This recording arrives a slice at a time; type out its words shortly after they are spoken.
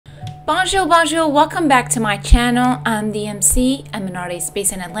Bonjour, bonjour, welcome back to my channel. I'm the MC. I'm an artist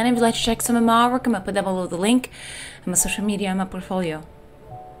based in Atlanta. If you'd like to check some of my artwork, I'm gonna put down below the link. I'm my social media and my portfolio.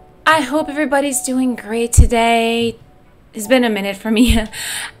 I hope everybody's doing great today. It's been a minute for me.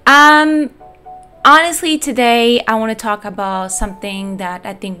 Honestly, today I want to talk about something that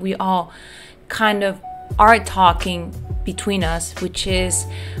I think we all kind of are talking between us, which is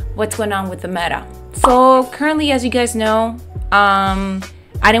what's going on with the meta. So currently, as you guys know,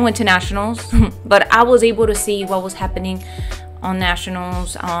 I didn't went to nationals, but I was able to see what was happening on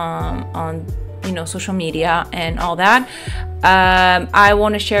nationals, on social media and all that. I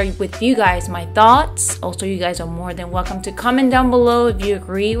want to share with you guys my thoughts. Also, you guys are more than welcome to comment down below if you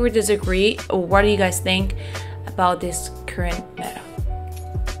agree or disagree, or what do you guys think about this current meta.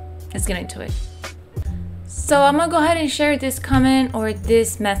 Let's get into it. So I'm gonna go ahead and share this comment or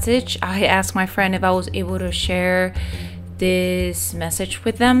this message. I asked my friend if I was able to share this message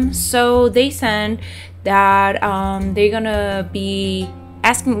with them. So they said that they're gonna be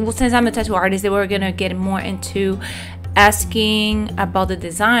asking, well, since I'm a tattoo artist, they were gonna get more into asking about the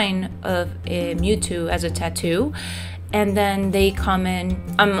design of a Mewtwo as a tattoo. And then they comment,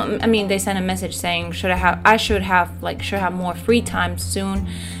 they sent a message saying I should have more free time soon,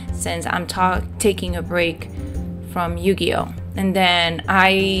 since I'm taking a break from Yu-Gi-Oh. And then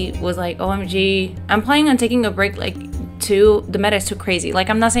I was like, OMG, I'm planning on taking a break, the meta is too crazy.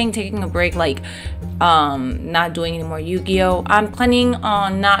 I'm not saying taking a break not doing any more Yu-Gi-Oh. I'm planning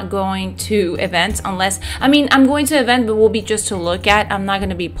on not going to events unless, I'm going to event, but will be just to look at. I'm not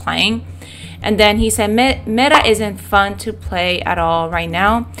going to be playing. And then he said, meta isn't fun to play at all right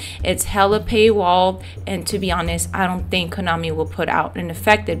now. It's hella paywalled, and to be honest, I don't think Konami will put out an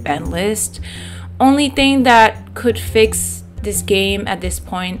affected ban list. Only thing that could fix this game at this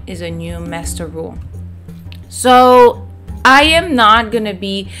point is a new master rule. So I am not gonna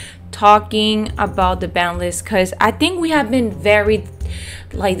be talking about the ban list because I think we have been very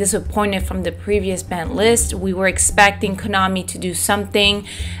disappointed from the previous ban list. We were expecting Konami to do something.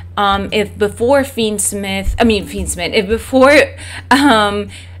 If before Fiendsmith, if before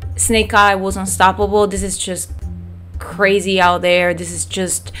Snake Eye was unstoppable, this is just crazy out there. This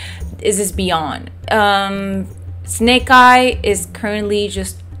is beyond. Snake Eye is currently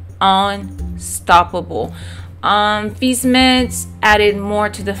just unstoppable. Fiendsmith added more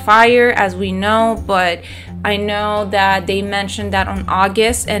to the fire, as we know, but I know that they mentioned that on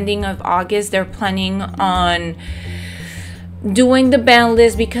ending of August, they're planning on doing the ban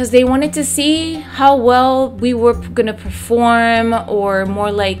list because they wanted to see how well we were gonna perform, or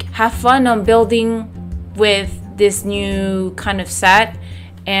more have fun on building with this new kind of set.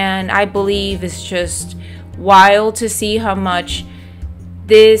 And I believe it's just wild to see how much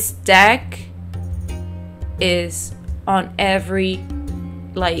this deck is on every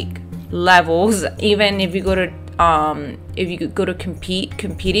levels. Even if you go to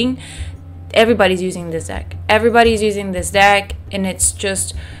competing, everybody's using this deck. Everybody's using this deck, and it's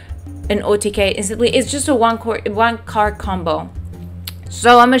just an OTK instantly. It's just a one card combo.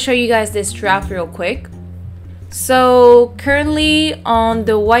 So I'm gonna show you guys this draft real quick. So currently on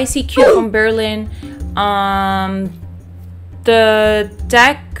the YCQ from Berlin, the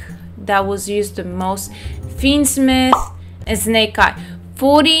deck that was used the most, Fiendsmith and Snake Eye,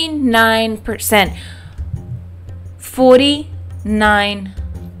 49%. 49%.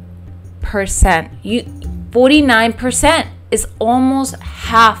 49% is almost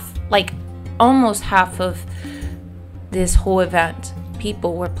half, almost half of this whole event.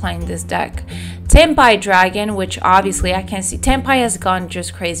 People were playing this deck. Tenpai Dragon, which obviously I can see, Tenpai has gone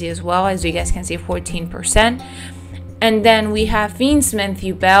just crazy as well, as you guys can see, 14%. And then we have Fiendsmith,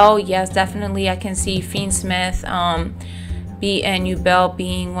 Yubel. Yes, definitely I can see Fiendsmith and Yubel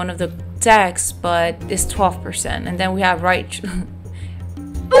being one of the decks, but it's 12%. And then we have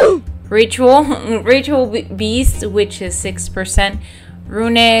Ritual Beast, which is 6%,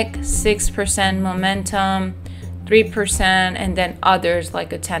 Runic 6%, Momentum 3%, and then others a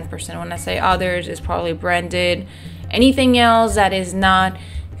 10%. When I say others, it's probably branded. Anything else that is not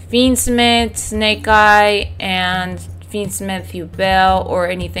Fiendsmith, Snake Eye, and Fiendsmith, Yubel, or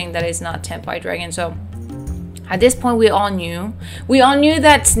anything that is not Tenpai Dragon. So at this point, we all knew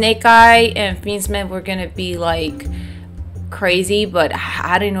that Snake Eye and Fiendsmith were gonna be crazy, but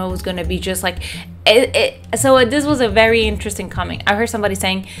I didn't know it was gonna be just so this was a very interesting comment. I heard somebody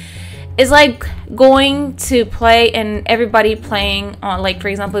saying it's going to play and everybody playing on, for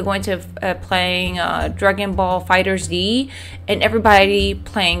example, going to playing Dragon Ball Fighters D and everybody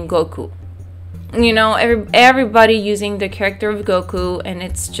playing Goku. Everybody using the character of Goku, and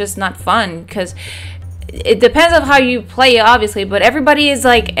it's just not fun because it depends on how you play it, obviously, but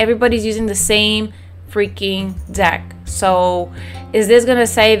everybody's using the same freaking deck. So is this gonna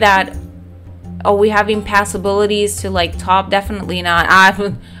say that, oh, we have impassibilities to like top? Definitely not.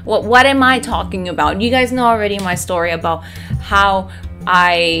 What am I talking about? You guys know already my story about how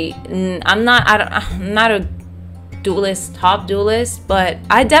I'm not a duelist, top duelist, but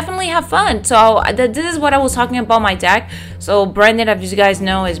I definitely have fun. So this is what I was talking about my deck. So branded, as you guys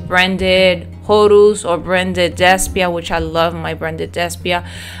know, is branded Horus or branded Despia, which I love my branded Despia.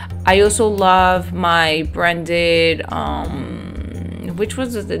 I also love my branded which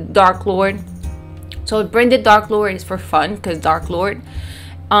was the Dark Lord. So branded Dark Lord is for fun because Dark Lord.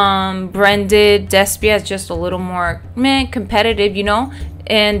 Branded Despia is just a little more competitive, you know.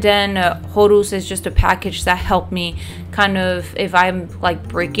 And then Horus is just a package that helped me kind of, if I'm like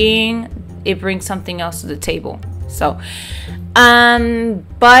breaking, it brings something else to the table. So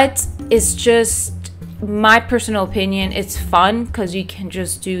but it's just my personal opinion. It's fun because you can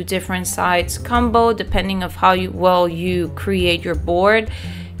just do different sides combo depending of how you create your board.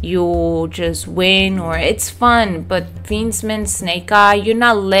 You'll just win, or it's fun. But Fiendsmith, Snake Eye, you're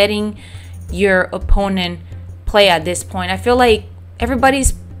not letting your opponent play at this point. I feel like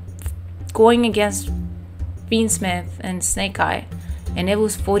everybody's going against Fiendsmith and Snake Eye, and it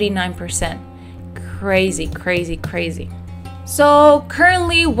was 49%. Crazy, crazy, crazy. So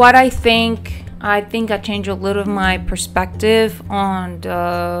currently what I think I changed a little of my perspective on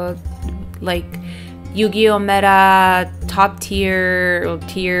the like Yu-Gi-Oh meta top tier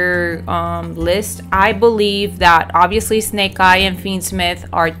list. I believe that obviously Snake Eye and Fiendsmith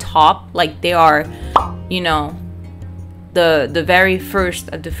are top, like they are, you know, the very first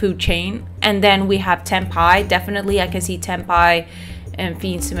of the food chain. And then we have Tenpai. Definitely I can see Tenpai and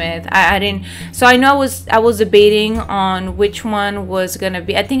Fiendsmith. I didn't, so I know I was debating on which one was gonna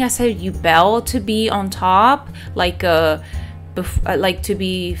be. I think I said Yubel to be on top, like to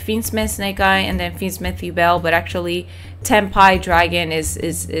be Fiendsmith, Snake Eye, and then Fiendsmith, Yubel. But actually Tenpai Dragon is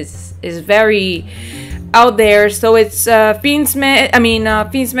very out there. So it's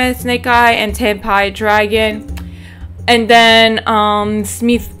Fiendsmith, Snake Eye and Tenpai Dragon. And then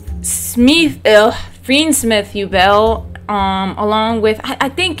Fiendsmith Yubel, along with, I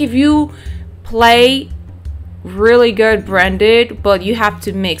think if you play really good branded, but you have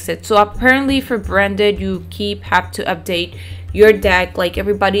to mix it. So apparently for branded, you have to update your deck. Like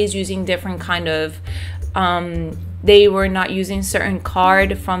everybody's using different kind of they were not using certain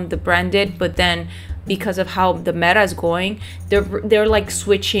card from the branded, but then because of how the meta is going, they're like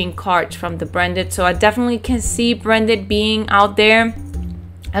switching cards from the branded. So I definitely can see branded being out there.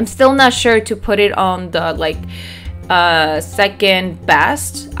 I'm still not sure to put it on the like second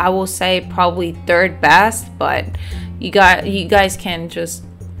best. I will say probably third best, but you guys can just,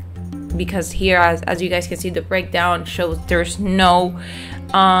 because here as you guys can see, the breakdown shows there's no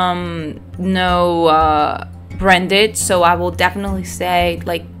branded, so I will definitely say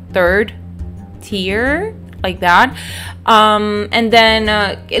like third tier, like that. And then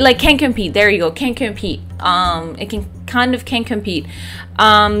like can compete, there you go, can compete. It can compete.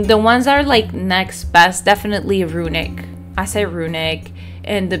 The ones that are like next best, definitely Runic. I say Runic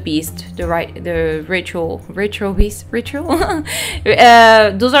and the Beast, the ritual beast.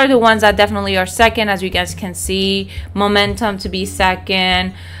 Those are the ones that definitely are second, as you guys can see. Momentum to be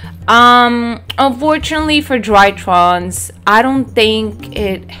second. Unfortunately for Drytrons, I don't think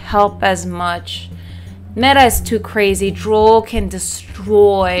it helped as much. Meta is too crazy. Droll can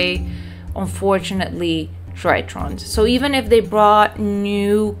destroy, unfortunately, Drytrons. So even if they brought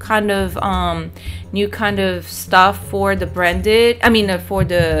new kind of stuff for the branded, for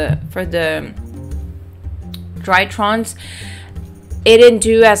the Drytrons, it didn't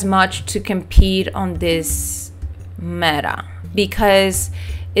do as much to compete on this meta because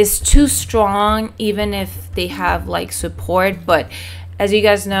it's too strong, even if they have like support. But as you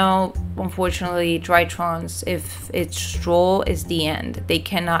guys know, unfortunately, Drytrons, if it's Droll, is the end. They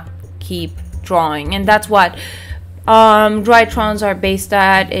cannot keep drawing, and that's what Drytrons are based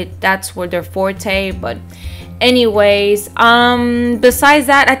at. That's where their forte. But anyways, besides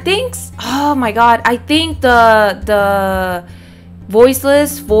that, I think, oh my god, I think the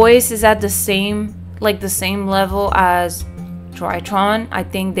voiceless voice is at the same level as Drytron. I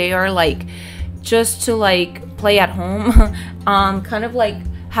think they are like just to like play at home, kind of like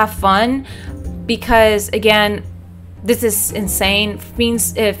have fun, because again, this is insane.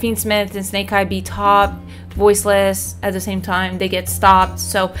 Fiendsmith and Snake Eye be top, voiceless at the same time. They get stopped.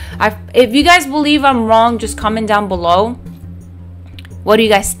 So if you guys believe I'm wrong, just comment down below. What do you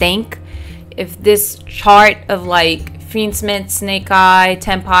guys think? If this chart of like Fiendsmith, Snake Eye,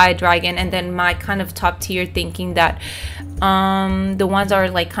 Tenpai, Dragon, and then my kind of top tier thinking that the ones that are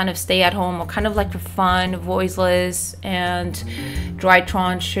like kind of stay at home or kind of like for fun, voiceless, and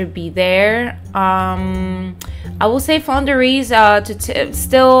Drytron should be there. I will say Foundries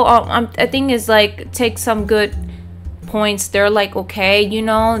still I think is like take some good points. They're like okay, you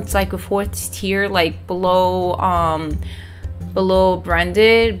know, it's like a 4th tier, like below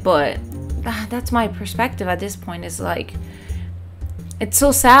branded, but that's my perspective at this point. Is like, it's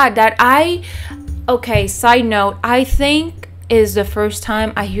so sad that okay, side note, I think is the first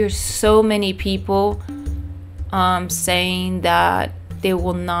time I hear so many people saying that they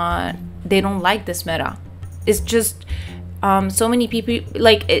don't like this meta. It's just so many people,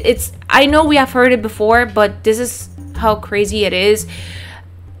 like it's I know we have heard it before, but this is how crazy it is.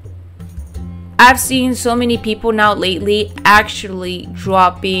 I've seen so many people now lately actually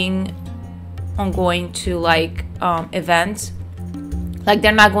dropping on going to like events. Like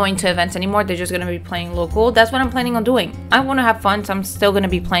they're not going to events anymore, they're just gonna be playing local. That's what I'm planning on doing. I want to have fun, so I'm still gonna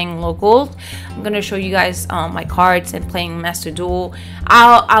be playing local. I'm gonna show you guys my cards and playing Master Duel.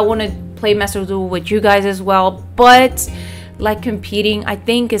 I want to play Master Duel with you guys as well, but like competing, I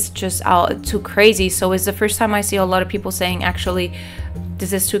think it's just too crazy. So it's the first time I see a lot of people saying actually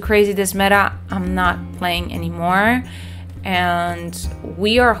this is too crazy, this meta, I'm not playing anymore. And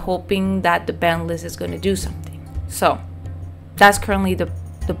we are hoping that the ban list is going to do something. So that's currently the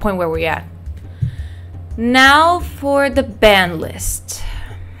point where we're at. Now for the ban list.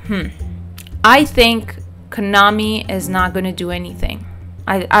 I think Konami is not going to do anything.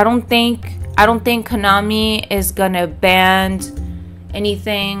 I don't think Konami is going to ban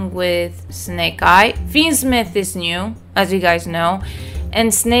anything with Snake Eye. Fiendsmith is new, as you guys know.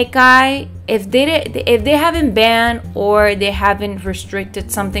 And Snake Eye, if they haven't banned or they haven't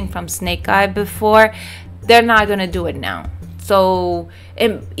restricted something from Snake Eye before, they're not gonna do it now. So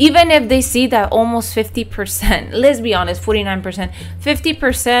even if they see that almost 50%, let's be honest, 49%,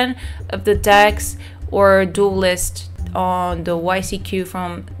 50% of the decks or duelists on the YCQ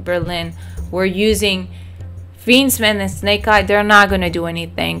from Berlin were using Fiendsmith and Snake Eye, they're not gonna do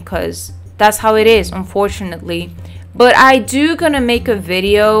anything because that's how it is, unfortunately. But I do gonna make a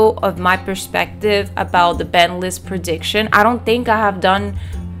video of my perspective about the ban list prediction. I don't think I have done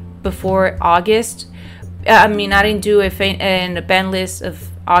before August. I mean, I didn't do a ban list of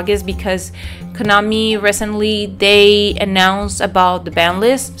August because Konami recently they announced about the ban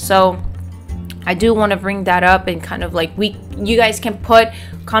list. So I do want to bring that up and kind of like you guys can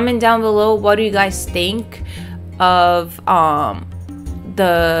comment down below what do you guys think of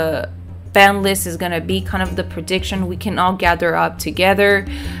the ban list is gonna be, kind of the prediction. We can all gather up together.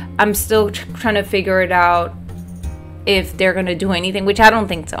 I'm still trying to figure it out if they're gonna do anything, which I don't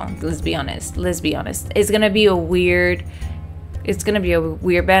think so. Let's be honest. It's gonna be a weird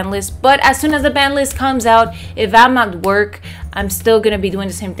ban list. But as soon as the ban list comes out, if I'm at work, I'm still gonna be doing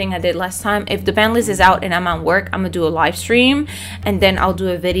the same thing I did last time. If the ban list is out and I'm at work, I'm gonna do a live stream and then I'll do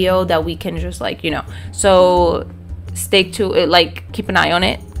a video that we can just like, you know, so stick to it, like keep an eye on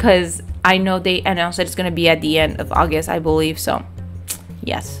it, because I know they announced that it's going to be at the end of August, I believe. So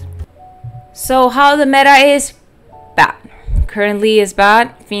yes. So how the meta is? Bad. Currently is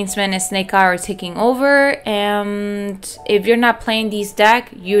bad. Fiendsmith and Snake Eye are taking over, and if you're not playing these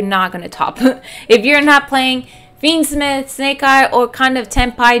decks, you're not going to top. If you're not playing Fiendsmith, Snake Eye, or kind of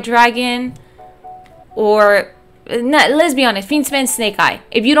Tenpai Dragon, or let's be honest, Fiendsmith and Snake Eye,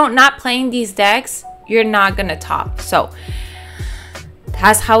 if you don't not playing these decks, you're not gonna top. So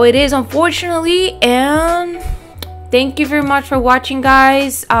that's how it is, unfortunately. And thank you very much for watching,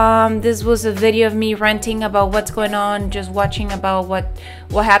 guys. This was a video of me ranting about what's going on, just watching about what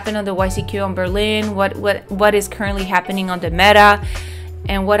happened on the YCQ in Berlin, what is currently happening on the meta,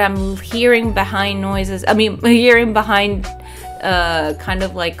 and what I'm hearing behind noises. I mean, hearing behind kind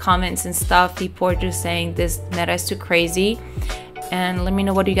of like comments and stuff. People are just saying this meta is too crazy. And let me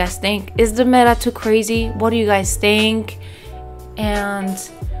know, what do you guys think? Is the meta too crazy? What do you guys think? And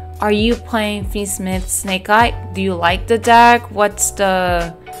are you playing Fiendsmith, Snake Eye? Do you like the deck? What's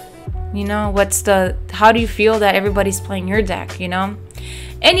the, you know, how do you feel that everybody's playing your deck, you know?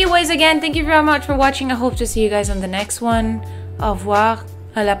 Anyways, again, thank you very much for watching. I hope to see you guys on the next one. Au revoir.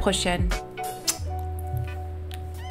 À la prochaine.